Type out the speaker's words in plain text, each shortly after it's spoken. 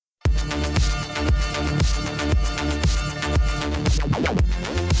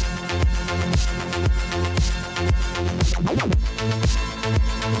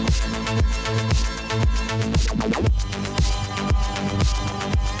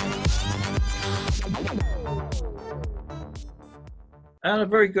And a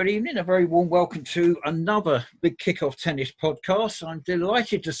very good evening, a very warm welcome to another Big Kickoff Tennis podcast. I'm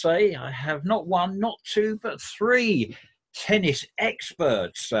delighted to say I have not one, not two, but three tennis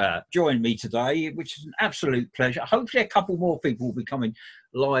experts join me today, which is an absolute pleasure. Hopefully a couple more people will be coming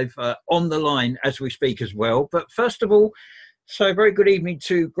live on the line as we speak as well. But first of all, so very good evening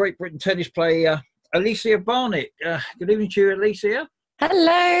to Great Britain tennis player Alicia Barnett. Good evening to you, Alicia.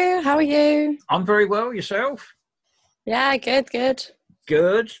 Hello, how are you? I'm very well, yourself? Yeah, good.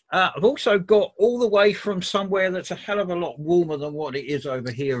 Good. I've also got all the way from somewhere that's a hell of a lot warmer than what it is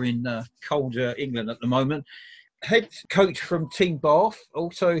over here in colder England at the moment. Head coach from Team Bath.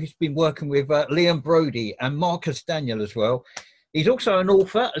 Also, he's been working with Liam Brodie and Marcus Daniel as well. He's also an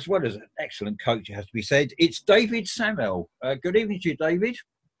author as well as an excellent coach, it has to be said. It's David Sammel. Good evening to you, David.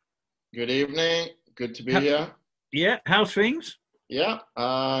 Good evening. Good to be here. Yeah. How's things? Yeah.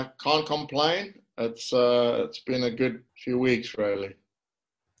 Can't complain. It's been a good few weeks, really.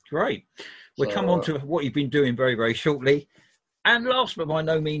 Great. We'll come on to what you've been doing very, very shortly. And last but by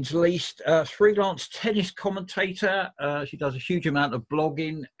no means least, freelance tennis commentator. She does a huge amount of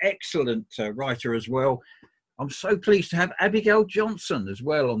blogging. Excellent writer as well. I'm so pleased to have Abigail Johnson as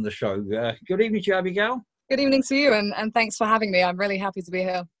well on the show. Good evening to you, Abigail. Good evening to you, and thanks for having me. I'm really happy to be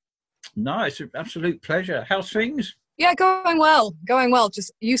here. No, it's an absolute pleasure. How's things? Yeah, going well.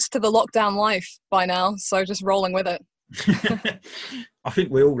 Just used to the lockdown life by now, so just rolling with it. I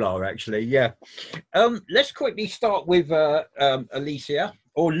think we all are, actually, yeah. Let's quickly start with Alicia,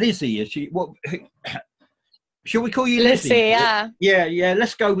 or Lizzie. Shall we call you Lizzie? Lizzie, yeah. Yeah,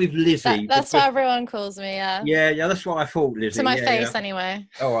 let's go with Lizzie. That's what everyone calls me, yeah. Yeah, that's what I thought, Lizzie. To my face, anyway.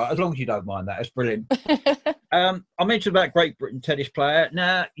 All right, as long as you don't mind that, that's brilliant. I mentioned about Great Britain tennis player.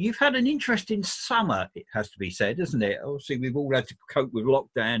 Now, you've had an interesting summer, it has to be said, isn't it? Obviously, we've all had to cope with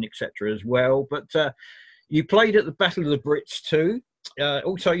lockdown, etc. as well, but you played at the Battle of the Brits too.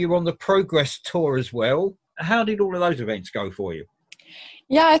 Also, you're on the Progress Tour as well. How did all of those events go for you?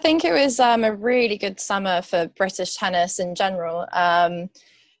 Yeah, I think it was a really good summer for British tennis in general.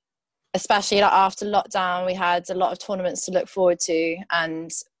 Especially after lockdown, we had a lot of tournaments to look forward to,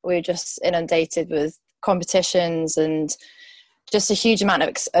 and we were just inundated with competitions and just a huge amount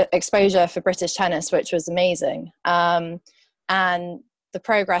of exposure for British tennis, which was amazing. And the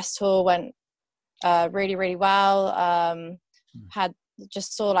Progress Tour went really, really well.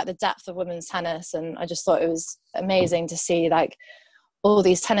 Saw like the depth of women's tennis, and I just thought it was amazing to see like all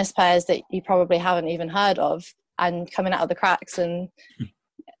these tennis players that you probably haven't even heard of and coming out of the cracks. And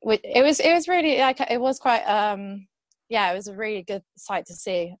it was really like, it was quite it was a really good sight to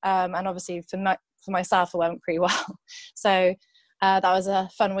see, and obviously for myself it went pretty well. So that was a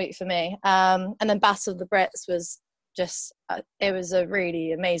fun week for me, and then Battle of the Brits was just it was a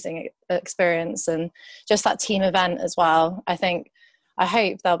really amazing experience, and just that team event as well. I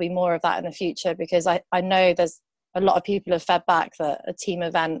hope there'll be more of that in the future, because I know there's a lot of people have fed back that a team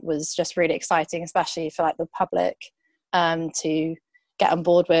event was just really exciting, especially for like the public to get on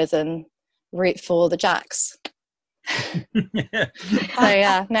board with and root for the Jacks. So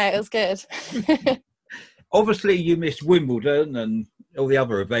yeah, no, it was good. Obviously you missed Wimbledon and all the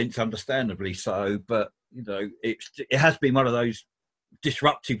other events, understandably so, but you know, it has been one of those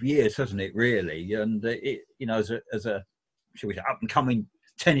disruptive years, hasn't it, really? And it, you know, as a shall we say, up and coming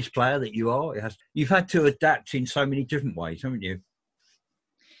tennis player that you are, you've had to adapt in so many different ways, haven't you?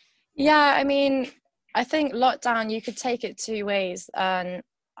 Yeah, I mean, I think lockdown, you could take it two ways, and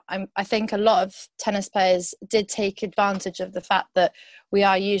I think a lot of tennis players did take advantage of the fact that we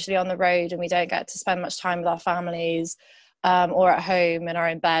are usually on the road and we don't get to spend much time with our families or at home in our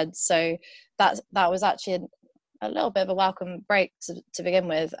own beds. So that was actually a little bit of a welcome break to begin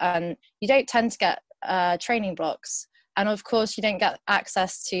with, and you don't tend to get training blocks. And of course, you don't get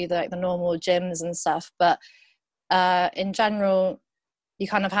access to the normal gyms and stuff. But in general, you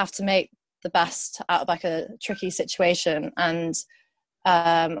kind of have to make the best out of like a tricky situation. And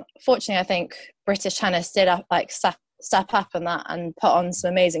fortunately, I think British tennis did step up in that and put on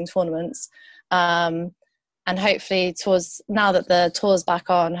some amazing tournaments. And hopefully, now that the tour's back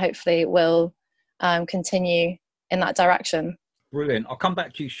on, hopefully it will continue in that direction. Brilliant. I'll come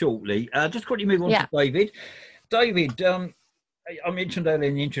back to you shortly. Just quickly move on to David. David, I mentioned earlier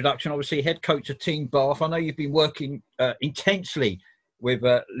in the introduction, obviously head coach of Team Bath. I know you've been working intensely with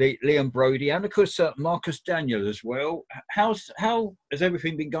Liam Brodie and, of course, Marcus Daniel as well. How has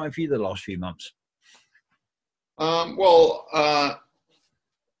everything been going for you the last few months?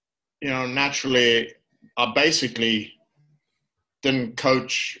 Naturally, I basically didn't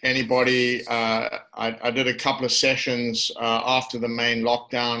coach anybody. I did a couple of sessions after the main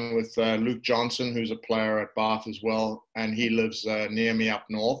lockdown with Luke Johnson, who's a player at Bath as well, and he lives near me up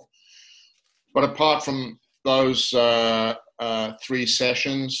north. But apart from those 3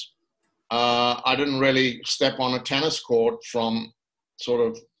 sessions, I didn't really step on a tennis court from sort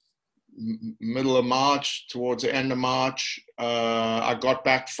of middle of March towards the end of March. I got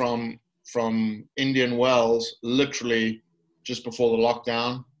back from Indian Wells literally just before the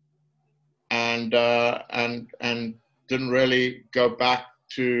lockdown, and didn't really go back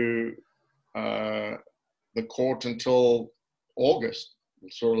to the court until August,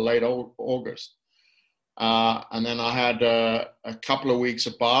 sort of late August. And then I had a couple of weeks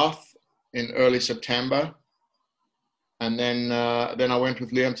at Bath in early September. And then I went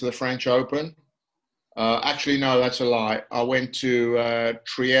with Liam to the French Open. Actually, no, that's a lie. I went to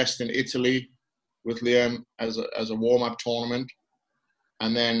Trieste in Italy with Liam as a warm-up tournament.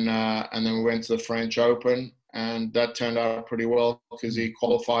 And then we went to the French Open, and that turned out pretty well because he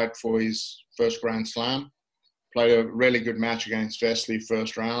qualified for his first Grand Slam. Played a really good match against Vesely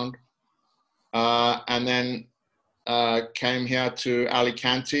first round. And then came here to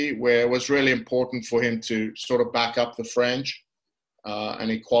Alicante, where it was really important for him to sort of back up the French. And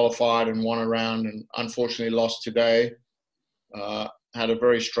he qualified and won a round, and unfortunately lost today. Had a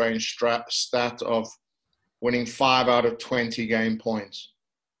very strange stat of winning 5 out of 20 game points.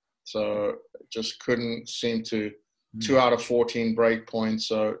 So just couldn't seem to 2 out of 14 break points.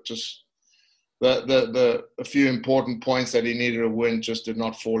 So just the few important points that he needed to win just did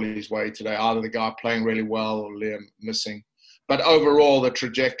not fall his way today. Either the guy playing really well or Liam missing. But overall, the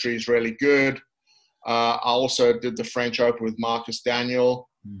trajectory is really good. I also did the French Open with Marcus Daniel.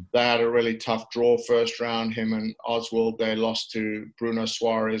 They had a really tough draw first round. Him and Oswald, they lost to Bruno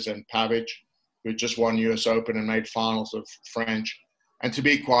Suarez and Pavic, who just won US Open and made finals of French. And to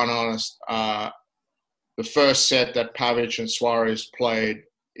be quite honest, the first set that Pavic and Suarez played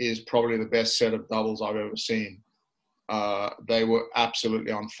is probably the best set of doubles I've ever seen. They were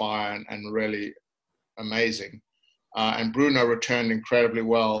absolutely on fire and really amazing. And Bruno returned incredibly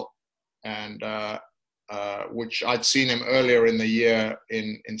well, and which I'd seen him earlier in the year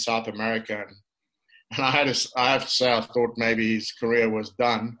in South America. And I have to say, I thought maybe his career was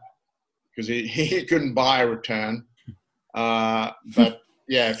done because he couldn't buy a return. But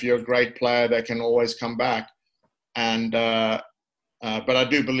yeah, if you're a great player, they can always come back. And but I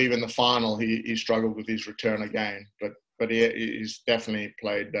do believe in the final he struggled with his return again. But he's definitely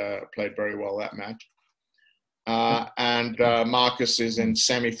played very well that match. And Marcus is in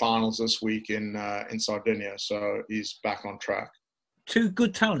semi-finals this week in Sardinia, so he's back on track. 2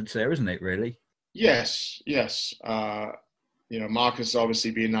 good talents there, isn't it? Really? Yes. Marcus has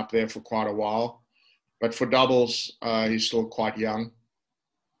obviously been up there for quite a while, but for doubles, he's still quite young.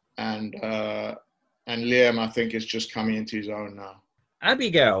 And Liam, I think, is just coming into his own now.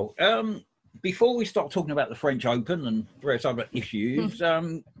 Abigail, before we start talking about the French Open and various other issues,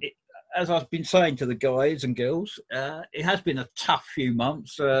 as I've been saying to the guys and girls, it has been a tough few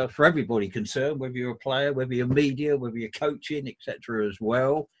months for everybody concerned, whether you're a player, whether you're media, whether you're coaching, etc. as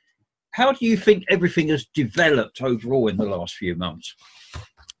well. How do you think everything has developed overall in the last few months?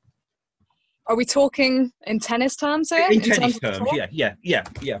 Are we talking in tennis terms here? In tennis terms, yeah.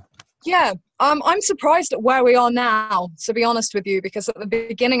 Yeah, I'm surprised at where we are now, to be honest with you, because at the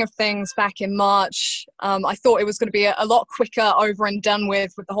beginning of things back in March, I thought it was going to be a lot quicker over and done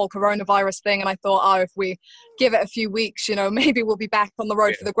with the whole coronavirus thing. And I thought, if we give it a few weeks, maybe we'll be back on the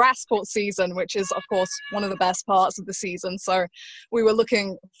road for the grass court season, which is, of course, one of the best parts of the season. So we were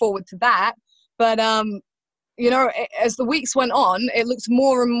looking forward to that. But as the weeks went on, it looked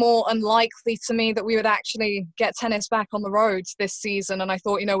more and more unlikely to me that we would actually get tennis back on the roads this season. And I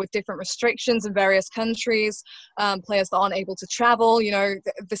thought, with different restrictions in various countries, players that aren't able to travel,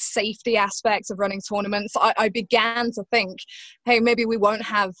 the safety aspects of running tournaments, I began to think, hey, maybe we won't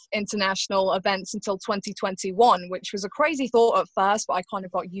have international events until 2021, which was a crazy thought at first, but I kind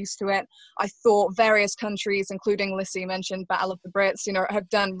of got used to it. I thought various countries, including Lissy mentioned, Battle of the Brits, have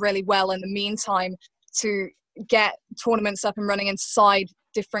done really well in the meantime to get tournaments up and running inside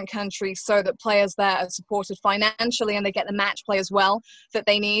different countries so that players there are supported financially and they get the match play as well that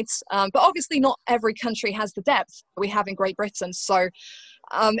they need. But obviously not every country has the depth that we have in Great Britain. So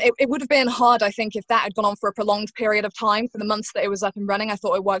it would have been hard, I think, if that had gone on for a prolonged period of time. For the months that it was up and running, I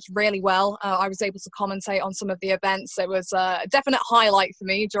thought it worked really well. I was able to commentate on some of the events. It was a definite highlight for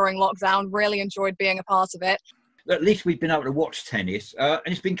me during lockdown. Really enjoyed being a part of it. At least we've been able to watch tennis, and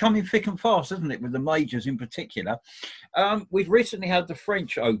it's been coming thick and fast, hasn't it, with the majors in particular. We've recently had the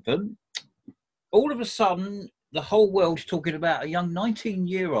French Open. All of a sudden, the whole world's talking about a young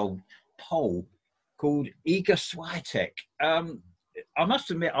 19-year-old Pole called Iga Swiatek. I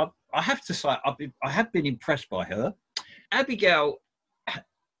must admit, I have to say, I have been impressed by her. Abigail,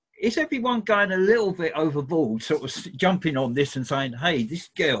 is everyone going a little bit overboard, sort of jumping on this and saying, hey, this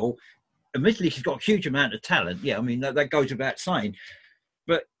girl, admittedly, she's got a huge amount of talent. Yeah, I mean, that goes without saying.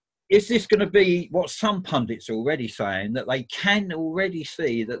 But is this going to be what some pundits are already saying, that they can already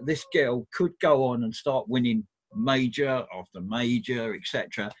see that this girl could go on and start winning major after major,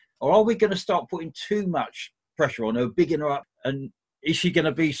 etc.? Or are we going to start putting too much pressure on her, bigging her up? And is she going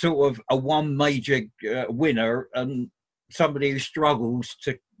to be sort of a one major winner and somebody who struggles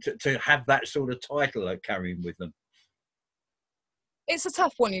to have that sort of title they're carrying with them? It's a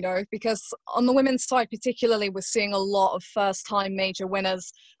tough one, because on the women's side particularly, we're seeing a lot of first-time major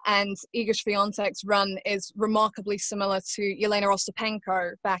winners, and Iga Swiatek's run is remarkably similar to Jelena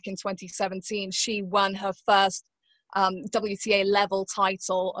Ostapenko back in 2017. She won her first WTA level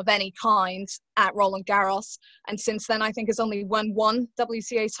title of any kind at Roland Garros, and since then I think has only won one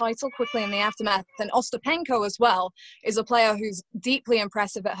WTA title quickly in the aftermath. And Ostapenko as well is a player who's deeply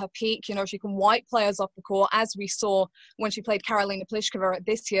impressive at her peak. She can wipe players off the court, as we saw when she played Karolina Pliskova at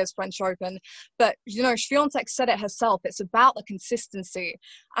this year's French Open. But Swiatek said it herself, it's about the consistency,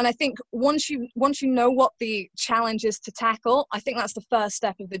 and I think once you know what the challenge is to tackle, I think that's the first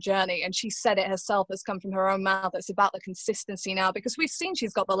step of the journey. And she said it herself, has come from her own mouth. It's about the consistency now, because we've seen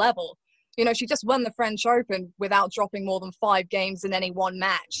she's got the level. She just won the French Open without dropping more than 5 games in any one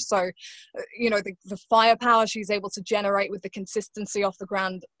match. So, the firepower she's able to generate with the consistency off the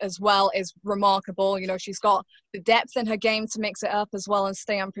ground as well is remarkable. She's got the depth in her game to mix it up as well and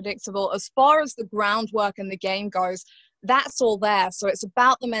stay unpredictable. As far as the groundwork and the game goes, that's all there. So it's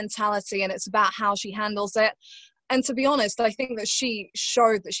about the mentality and it's about how she handles it. And to be honest, I think that she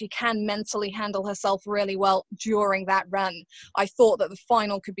showed that she can mentally handle herself really well during that run. I thought that the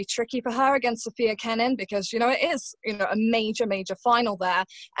final could be tricky for her against Sofia Kenin because, it is, a major, major final there.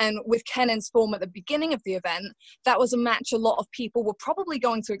 And with Kenin's form at the beginning of the event, that was a match a lot of people were probably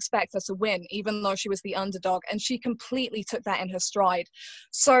going to expect her to win, even though she was the underdog. And she completely took that in her stride.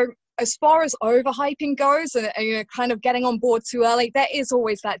 So as far as overhyping goes and kind of getting on board too early, there is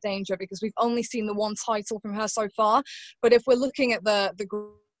always that danger because we've only seen the one title from her so far. But if we're looking at the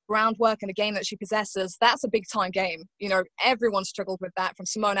groundwork and the game that she possesses, that's a big time game. Everyone struggled with that, from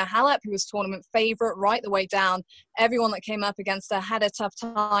Simona Halep, who was tournament favorite right the way down. Everyone that came up against her had a tough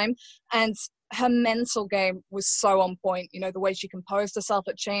time, and her mental game was so on point. The way she composed herself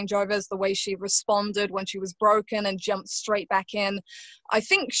at changeovers, the way she responded when she was broken and jumped straight back in. I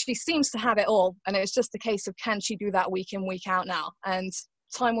think she seems to have it all, and it's just a case of can she do that week in, week out now, and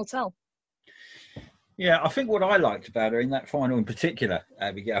time will tell. Yeah, I think what I liked about her in that final in particular,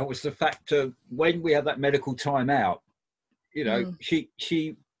 Abigail, was the fact of when we had that medical timeout,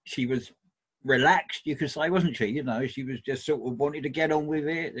 she was relaxed, you could say, wasn't she? She was just sort of wanted to get on with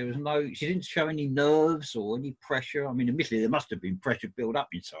it. She didn't show any nerves or any pressure. I mean, admittedly, there must have been pressure built up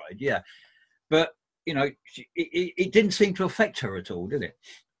inside, yeah. But, it didn't seem to affect her at all, did it?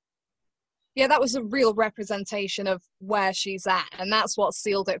 Yeah, that was a real representation of where she's at. And that's what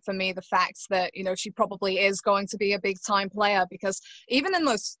sealed it for me, the fact that, she probably is going to be a big time player, because even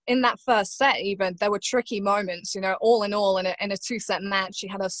in that first set, even there were tricky moments, all in all, in a 2-set match, she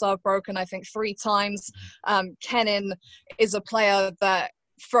had her serve broken, I think 3 times. Kenin is a player that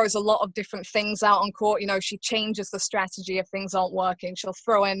throws a lot of different things out on court. She changes the strategy if things aren't working. She'll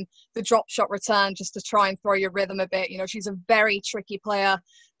throw in the drop shot return just to try and throw your rhythm a bit. She's a very tricky player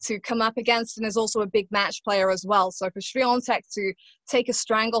to come up against, and is also a big match player as well. So for Swiatek to take a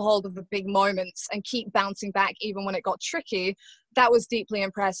stranglehold of the big moments and keep bouncing back even when it got tricky, that was deeply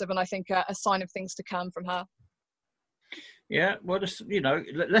impressive, and I think a sign of things to come from her. Yeah, well,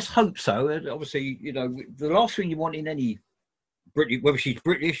 let's hope so. Obviously, the last thing you want in any British, whether she's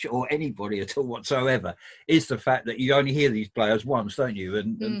British or anybody at all whatsoever, is the fact that you only hear these players once, don't you?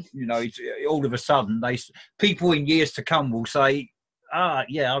 And it's, all of a sudden, people in years to come will say,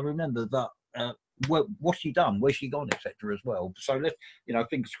 yeah, I remember that. What's she done? Where's she gone, etc. as well. So let's,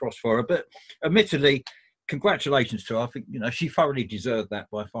 fingers crossed for her. But admittedly, congratulations to her. I think, she thoroughly deserved that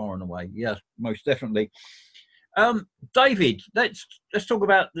by far and away. Yeah, most definitely. David, let's talk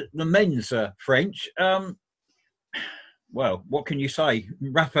about the men's French. Well, what can you say?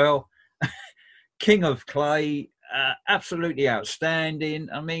 Rafael, king of clay, absolutely outstanding.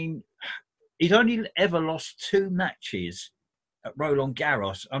 I mean, he's only ever lost 2 matches at Roland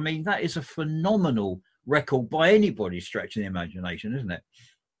Garros. I mean, that is a phenomenal record by anybody's stretch of the imagination, isn't it?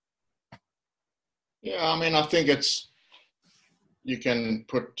 Yeah, I mean, I think you can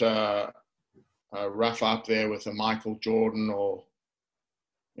put Rafa up there with a Michael Jordan or,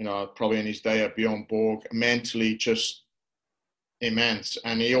 probably in his day a Bjorn Borg, mentally just immense.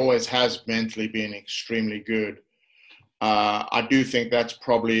 And he always has mentally been extremely good. I do think that's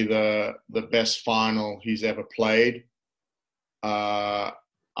probably the best final he's ever played. That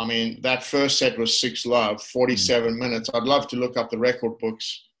first set was 6-love, 47 minutes. I'd love to look up the record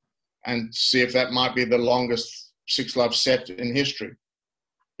books and see if that might be the longest 6-love set in history.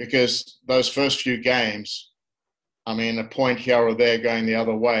 Because those first few games, a point here or there going the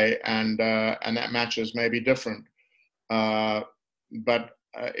other way, and that match is maybe different. But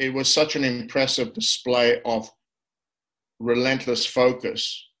it was such an impressive display of relentless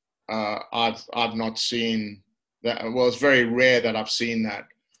focus. I've not seen that. Well, it's very rare that I've seen that.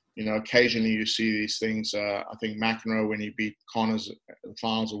 Occasionally you see these things. I think McEnroe, when he beat Connors at the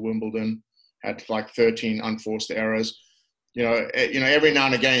finals of Wimbledon, had like 13 unforced errors. Every now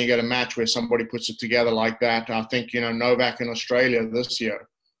and again you get a match where somebody puts it together like that. I think, Novak in Australia this year,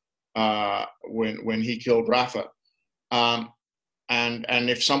 when he killed Rafa. And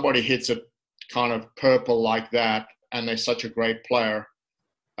if somebody hits it kind of purple like that, and they're such a great player,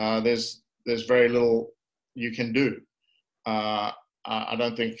 there's very little you can do. I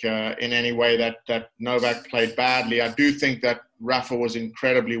don't think in any way that Novak played badly. I do think that Rafa was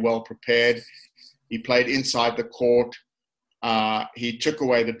incredibly well prepared. He played inside the court. He took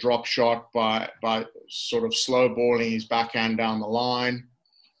away the drop shot by sort of slow balling his backhand down the line.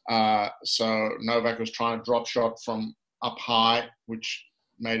 So Novak was trying to drop shot from up high, which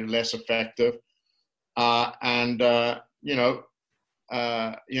made it less effective. What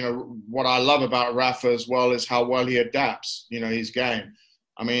I love about Rafa as well is how well he adapts, his game.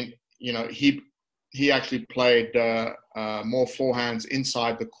 He actually played more forehands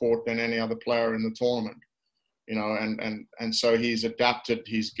inside the court than any other player in the tournament. And so he's adapted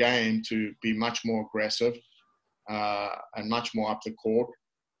his game to be much more aggressive and much more up the court.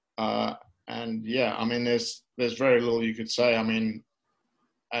 There's very little you could say.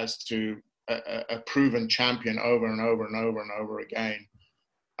 As to a proven champion over and over and over and over again.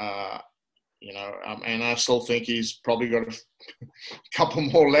 And I still think he's probably got a couple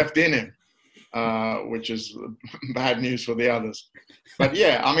more left in him, which is bad news for the others. But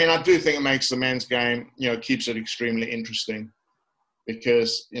yeah, I do think it makes the men's game, keeps it extremely interesting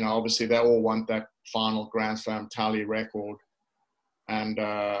because, obviously they all want that final Grand Slam tally record. And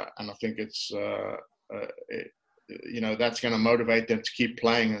I think it's, that's going to motivate them to keep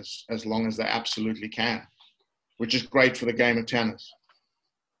playing as long as they absolutely can, which is great for the game of tennis.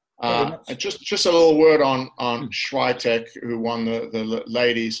 Just a little word on Swiatek, who won the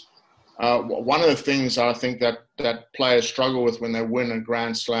ladies. One of the things I think that players struggle with when they win a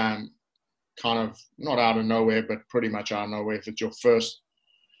Grand Slam, kind of not out of nowhere, but pretty much out of nowhere, if it's your first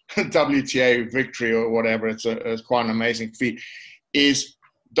WTA victory or whatever, it's quite an amazing feat, is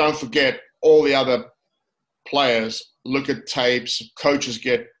don't forget all the other players look at tapes, coaches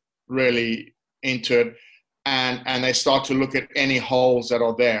get really into it, and they start to look at any holes that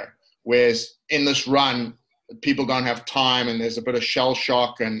are there. Whereas in this run, people don't have time, and there's a bit of shell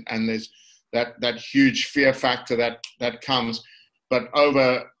shock, and there's that huge fear factor that comes. But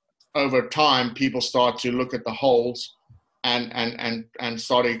over time, people start to look at the holes and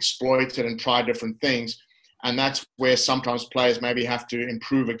start to exploit it and try different things. And that's where sometimes players maybe have to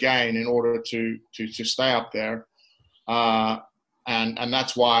improve again in order to stay up there. And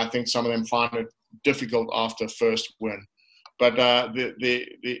that's why I think some of them find it difficult after first win. But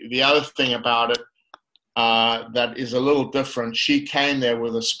the other thing about it that is a little different, she came there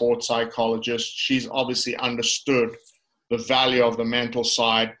with a sports psychologist. She's obviously understood the value of the mental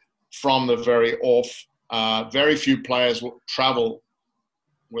side from the very off. Very few players will travel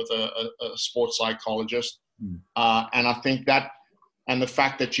with a sports psychologist. And I think that, and the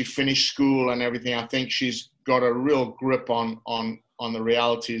fact that she finished school and everything, I think she's got a real grip on the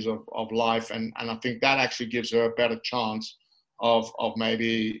realities of life. And I think that actually gives her a better chance of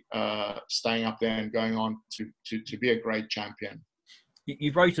maybe staying up there and going on to be a great champion.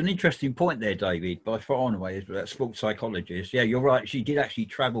 You've raised an interesting point there, David, by far and away, that sports psychologist. Yeah, you're right. She did actually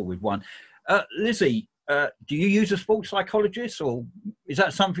travel with one. Lizzie, do you use a sports psychologist, or is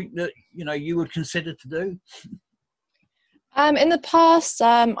that something that you would consider to do? In the past,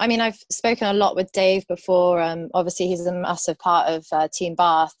 I've spoken a lot with Dave before. Obviously, he's a massive part of Team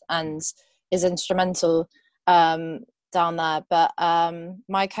Bath and is instrumental down there. But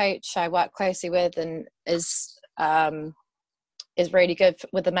my coach, I work closely with, and is really good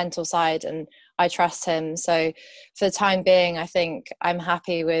with the mental side, and I trust him. So for the time being, I think I'm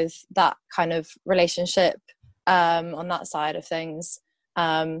happy with that kind of relationship on that side of things.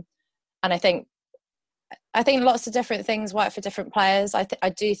 And I think I think lots of different things work for different players. I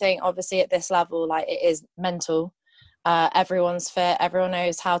do think obviously at this level, like, it is mental. Everyone's fit. Everyone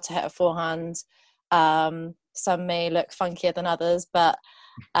knows how to hit a forehand. Some may look funkier than others, but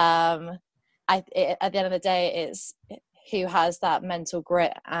at the end of the day, it's who has that mental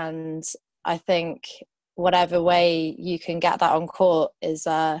grit. And I think whatever way you can get that on court is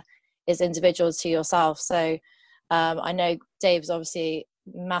individual to yourself. So I know Dave's obviously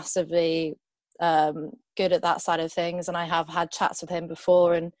massively good at that side of things, and I have had chats with him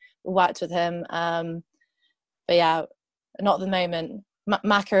before and worked with him. But yeah, not at the moment.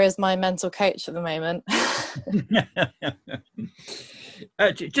 Maka is my mental coach at the moment.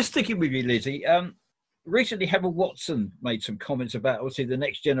 Just sticking with you, Lizzie. Recently, Heather Watson made some comments about, obviously, the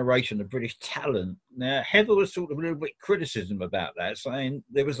next generation of British talent. Now, Heather was sort of a little bit criticism about that, saying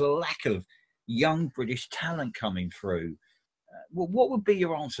there was a lack of young British talent coming through. What would be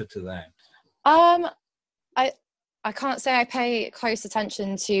your answer to that? I can't say I pay close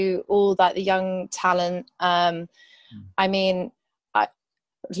attention to all that the young talent. I mean,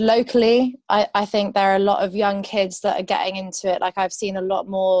 locally, I think there are a lot of young kids that are getting into it. Like, I've seen a lot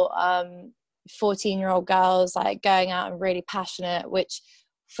more 14-year-old girls like going out and really passionate, which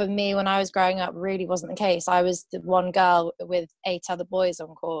for me when I was growing up really wasn't the case. I was the one girl with 8 other boys on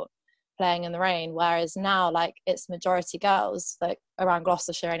court playing in the rain, whereas now, like, it's majority girls, like around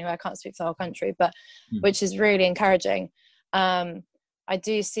Gloucestershire anyway. I can't speak for the whole country, but which is really encouraging. I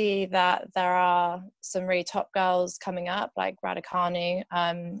do see that there are some really top girls coming up, like Raducanu,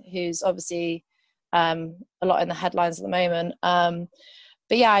 who's obviously a lot in the headlines at the moment.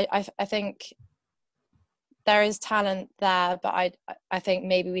 But yeah, I think there is talent there, but I think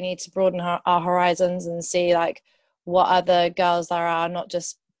maybe we need to broaden our horizons and see like what other girls there are, not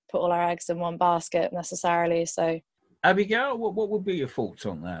just put all our eggs in one basket necessarily. So, Abigail, what would be your thoughts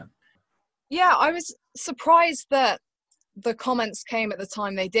on that? Yeah, I was surprised that the comments came at the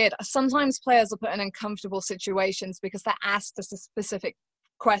time they did. Sometimes players are put in uncomfortable situations because they're asked a specific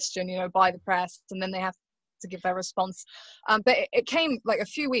question, by the press, and then they have to give their response. But it came like a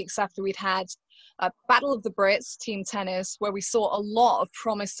few weeks after we'd had Battle of the Brits, team tennis, where we saw a lot of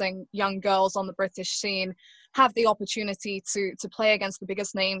promising young girls on the British scene have the opportunity to play against the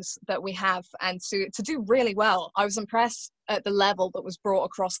biggest names that we have and to do really well. I was impressed at the level that was brought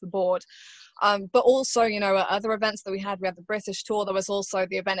across the board. But also, at other events that we had the British Tour, there was also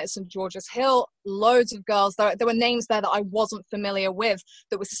the event at St. George's Hill, loads of girls. There were names there that I wasn't familiar with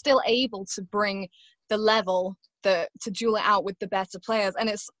that were still able to bring the level to duel it out with the better players. And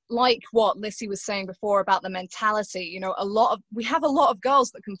it's like what Lissy was saying before about the mentality. We have a lot of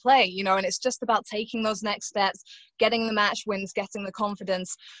girls that can play, and it's just about taking those next steps, getting the match wins, getting the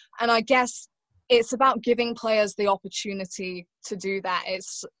confidence. And I guess it's about giving players the opportunity to do that.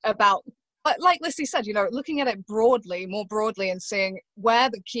 It's about, like Lissy said, looking at it more broadly and seeing where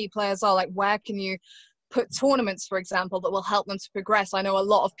the key players are, like where can you put tournaments, for example, that will help them to progress. I know a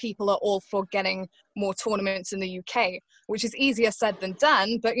lot of people are all for getting more tournaments in the UK, which is easier said than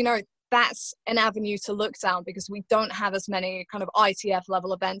done, but that's an avenue to look down because we don't have as many kind of ITF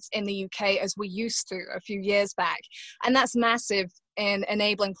level events in the UK as we used to a few years back. And that's massive in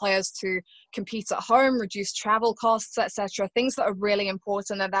enabling players to compete at home, reduce travel costs, etc. Things that are really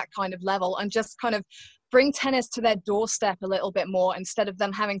important at that kind of level, and just kind of bring tennis to their doorstep a little bit more instead of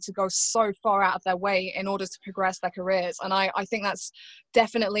them having to go so far out of their way in order to progress their careers. And I think that's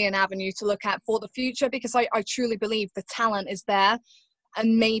definitely an avenue to look at for the future, because I truly believe the talent is there,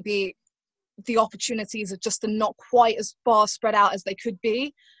 and maybe the opportunities are just not quite as far spread out as they could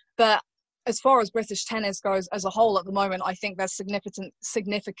be. But as far as British tennis goes as a whole at the moment, I think there's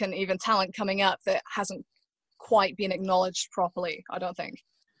significant even talent coming up that hasn't quite been acknowledged properly, I don't think.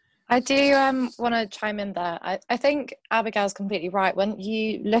 I do want to chime in there. I think Abigail's completely right. When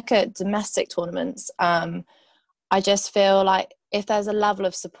you look at domestic tournaments, I just feel like if there's a level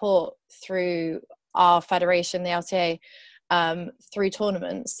of support through our federation, the LTA, through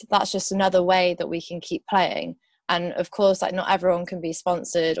tournaments, that's just another way that we can keep playing. And of course, like, not everyone can be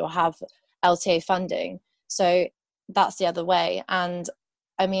sponsored or have LTA funding. So that's the other way. And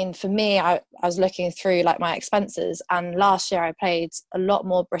I mean, for me, I was looking through like my expenses, and last year I played a lot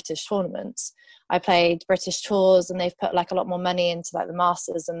more British tournaments. I played British tours, and they've put like a lot more money into like the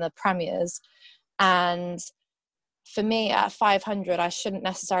Masters and the Premiers. And for me at 500, I shouldn't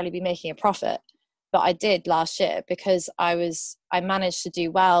necessarily be making a profit, but I did last year because I managed to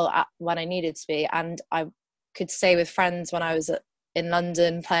do well when I needed to be. And I could stay with friends when I was in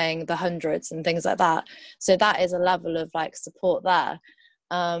London playing the hundreds and things like that. So that is a level of like support there.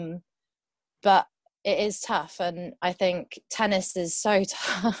 But it is tough, and I think tennis is so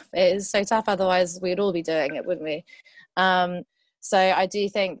tough. It is so tough, otherwise we'd all be doing it, wouldn't we? So I do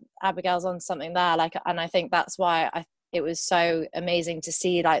think Abigail's on something there, like, and I think that's why it was so amazing to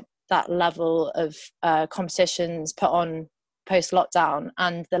see like that level of competitions put on post lockdown,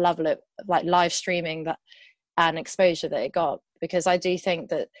 and the level of like live streaming that and exposure that it got, because I do think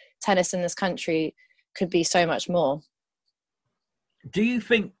that tennis in this country could be so much more. Do you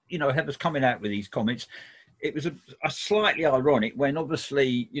think, you know, Heather's coming out with these comments, it was a slightly ironic when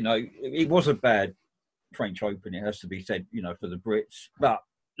obviously, you know, it was a bad French Open, it has to be said, you know, for the Brits. But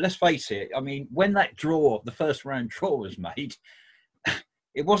let's face it, I mean, when that draw, the first round draw was made,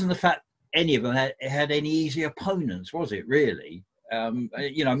 it wasn't the fact any of them had any easy opponents, was it really?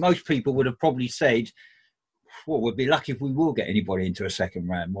 You know, most people would have probably said, well, we'd be lucky if we will get anybody into a second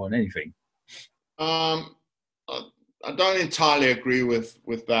round more than anything. I don't entirely agree with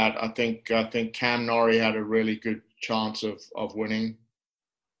that. I think Cam Norrie had a really good chance of winning,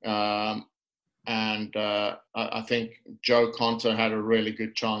 and I think Joe Konta had a really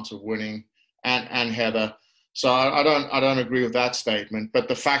good chance of winning, and Heather. So I don't agree with that statement. But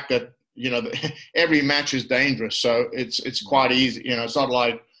the fact that, you know, every match is dangerous, so it's quite easy. You know, it's not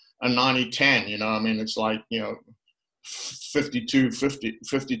like a 90-10. You know, I mean, it's like, you know,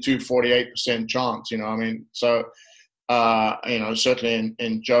 48% chance. You know, I mean, so. You know, certainly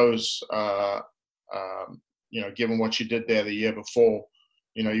in Joe's, you know, given what she did there the year before,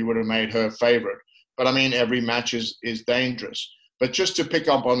 you know, you would have made her favorite. But I mean, every match is dangerous. But just to pick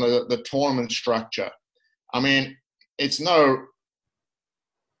up on the tournament structure, I mean, it's no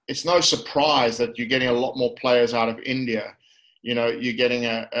surprise that you're getting a lot more players out of India. You know, you're getting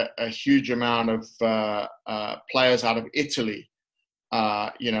a huge amount of players out of Italy.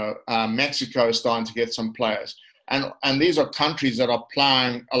 You know, Mexico is starting to get some players. And these are countries that are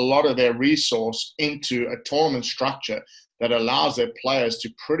applying a lot of their resource into a tournament structure that allows their players to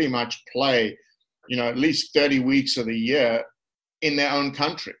pretty much play, you know, at least 30 weeks of the year in their own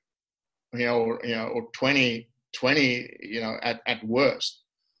country, or 20, you know, at worst.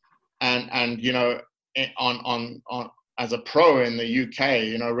 And you know, on as a pro in the UK,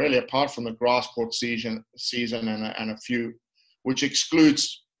 you know, really apart from the grass court season and a few, which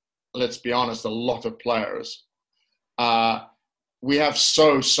excludes, let's be honest, a lot of players. We have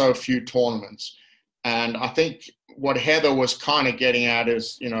so few tournaments, and I think what Heather was kind of getting at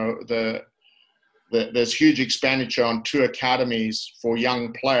is, you know, there's huge expenditure on 2 academies for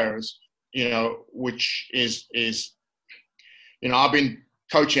young players, you know, which is you know, I've been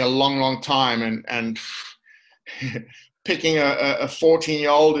coaching a long time, and picking a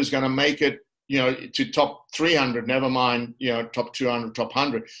 14-year-old who's going to make it, you know, to top 300, never mind, you know, top 200, top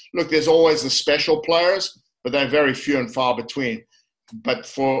 100. Look, there's always the special players, but they're very few and far between. But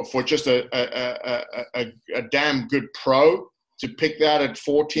for just a damn good pro to pick that at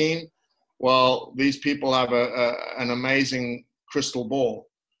 14, well, these people have an amazing crystal ball.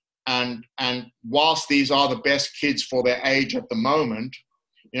 And whilst these are the best kids for their age at the moment,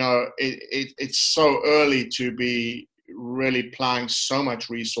 you know, it's so early to be really applying so much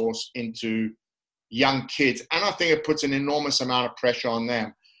resource into young kids. And I think it puts an enormous amount of pressure on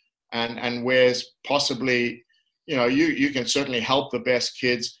them. And whereas possibly, you know, you can certainly help the best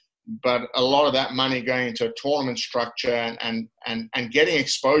kids, but a lot of that money going into a tournament structure and getting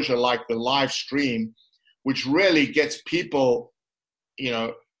exposure like the live stream, which really gets people, you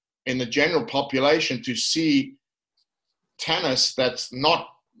know, in the general population to see tennis that's not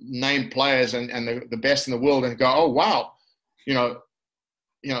named players and the best in the world, and go, oh, wow, you know,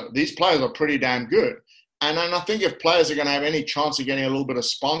 these players are pretty damn good. And then I think if players are going to have any chance of getting a little bit of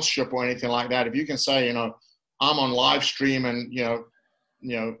sponsorship or anything like that, if you can say, you know, I'm on live stream and, you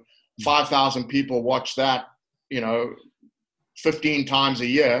know, 5,000 people watch that, you know, 15 times a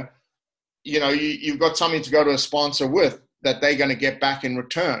year, you know, you've got something to go to a sponsor with that they're going to get back in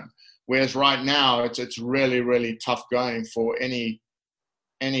return. Whereas right now it's really, really tough going for any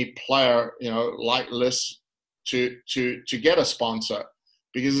player, you know, like Liz to get a sponsor,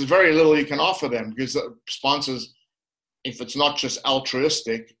 because there's very little you can offer them, because the sponsors, if it's not just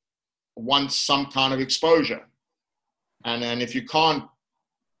altruistic, want some kind of exposure. And then if you can't,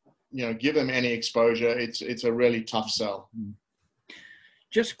 you know, give them any exposure, it's a really tough sell.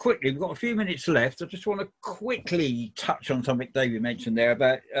 Just quickly, we've got a few minutes left. I just want to quickly touch on something David mentioned there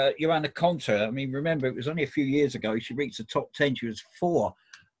about Johanna Konta. I mean, remember, it was only a few years ago she reached the top 10. She was 4,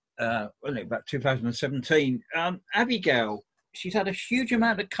 wasn't it, about 2017. Abigail, she's had a huge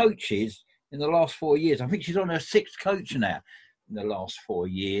amount of coaches in the last 4 years. I think she's on her 6th coach now in the last 4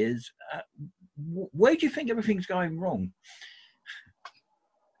 years. Where do you think everything's going wrong?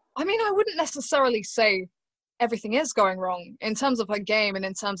 I mean, I wouldn't necessarily say everything is going wrong in terms of her game and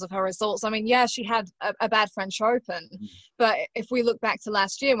in terms of her results. I mean, yeah, she had a bad French Open, but if we look back to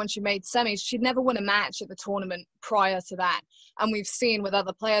last year when she made semis, she'd never won a match at the tournament prior to that. And we've seen with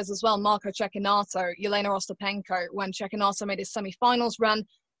other players as well, Marco Cecchinato, Jelena Ostapenko, when Cecchinato made his semi-finals run,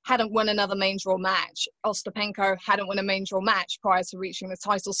 hadn't won another main draw match. Ostapenko hadn't won a main draw match prior to reaching the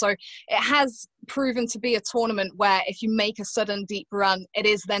title. So it has proven to be a tournament where if you make a sudden deep run, it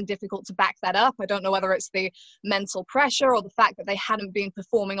is then difficult to back that up. I don't know whether it's the mental pressure or the fact that they hadn't been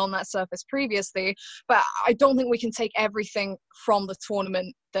performing on that surface previously, but I don't think we can take everything from the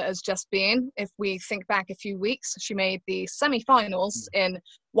tournament that has just been. If we think back a few weeks, she made the semi-finals in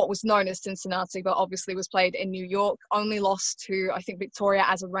what was known as Cincinnati, but obviously was played in New York, only lost to, I think, Victoria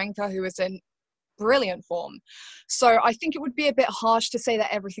Azarenka, who is in brilliant form. So I think it would be a bit harsh to say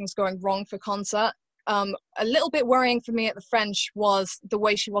that everything's going wrong for Konta. A little bit worrying for me at the French was the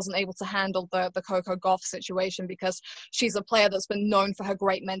way she wasn't able to handle the Coco Gauff situation, because she's a player that's been known for her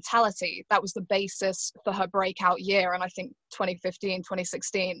great mentality. That was the basis for her breakout year, and I think 2015,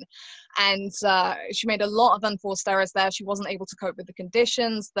 2016. And she made a lot of unforced errors there. She wasn't able to cope with the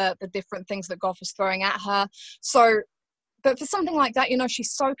conditions, the different things that Gauff was throwing at her. So, but for something like that, you know,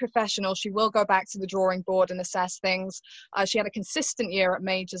 she's so professional. She will go back to the drawing board and assess things. She had a consistent year at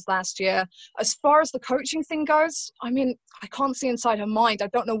majors last year. As far as the coaching thing goes, I mean, I can't see inside her mind. I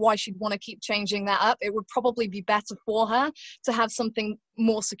don't know why she'd want to keep changing that up. It would probably be better for her to have something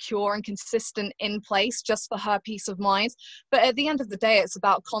more secure and consistent in place just for her peace of mind. But at the end of the day, it's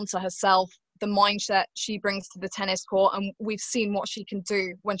about Konta herself, the mindset she brings to the tennis court, and we've seen what she can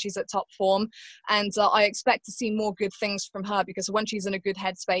do when she's at top form, and I expect to see more good things from her, because when she's in a good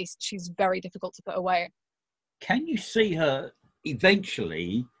headspace, she's very difficult to put away. Can you see her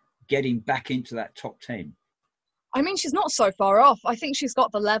eventually getting back into that top 10? I mean, she's not so far off. I think she's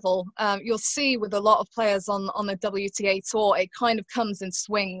got the level. You'll see with a lot of players on the WTA tour, it kind of comes in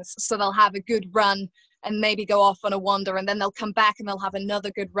swings. So they'll have a good run and maybe go off on a wander, and then they'll come back and they'll have another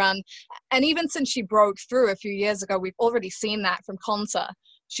good run. And even since she broke through a few years ago, we've already seen that from Konta.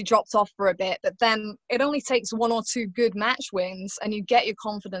 She dropped off for a bit, but then it only takes one or two good match wins and you get your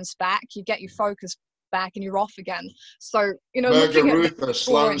confidence back, you get your focus back, and you're off again. So, you know, Muguruza,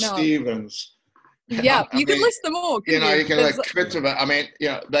 Sloane Stephens. Yeah, you can list them all. You can like Kvitova. I mean,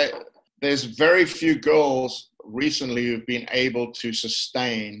 there's very few girls recently who've been able to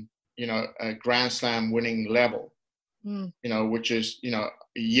sustain, a Grand Slam winning level, which is,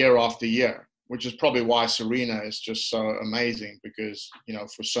 year after year, which is probably why Serena is just so amazing, because,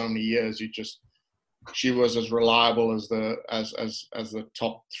 for so many years, she was as reliable as the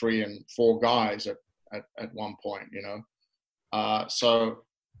top 3 and 4 guys at one point, So,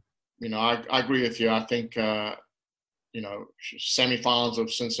 I agree with you. I think, semifinals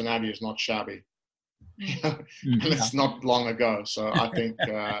of Cincinnati is not shabby. And it's not long ago. So I think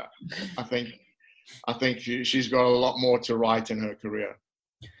she's got a lot more to write in her career.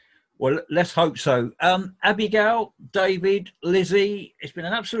 Well, let's hope so. Abigail, David, Lizzie, it's been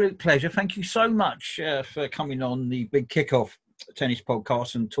an absolute pleasure. Thank you so much for coming on the Big Kickoff Tennis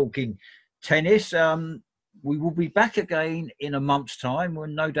Podcast and talking tennis. We will be back again in a month's time,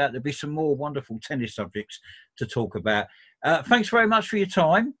 when no doubt there'll be some more wonderful tennis subjects to talk about. Thanks very much for your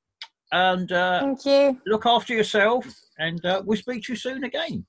time. And thank you. Look after yourself, and we'll speak to you soon again.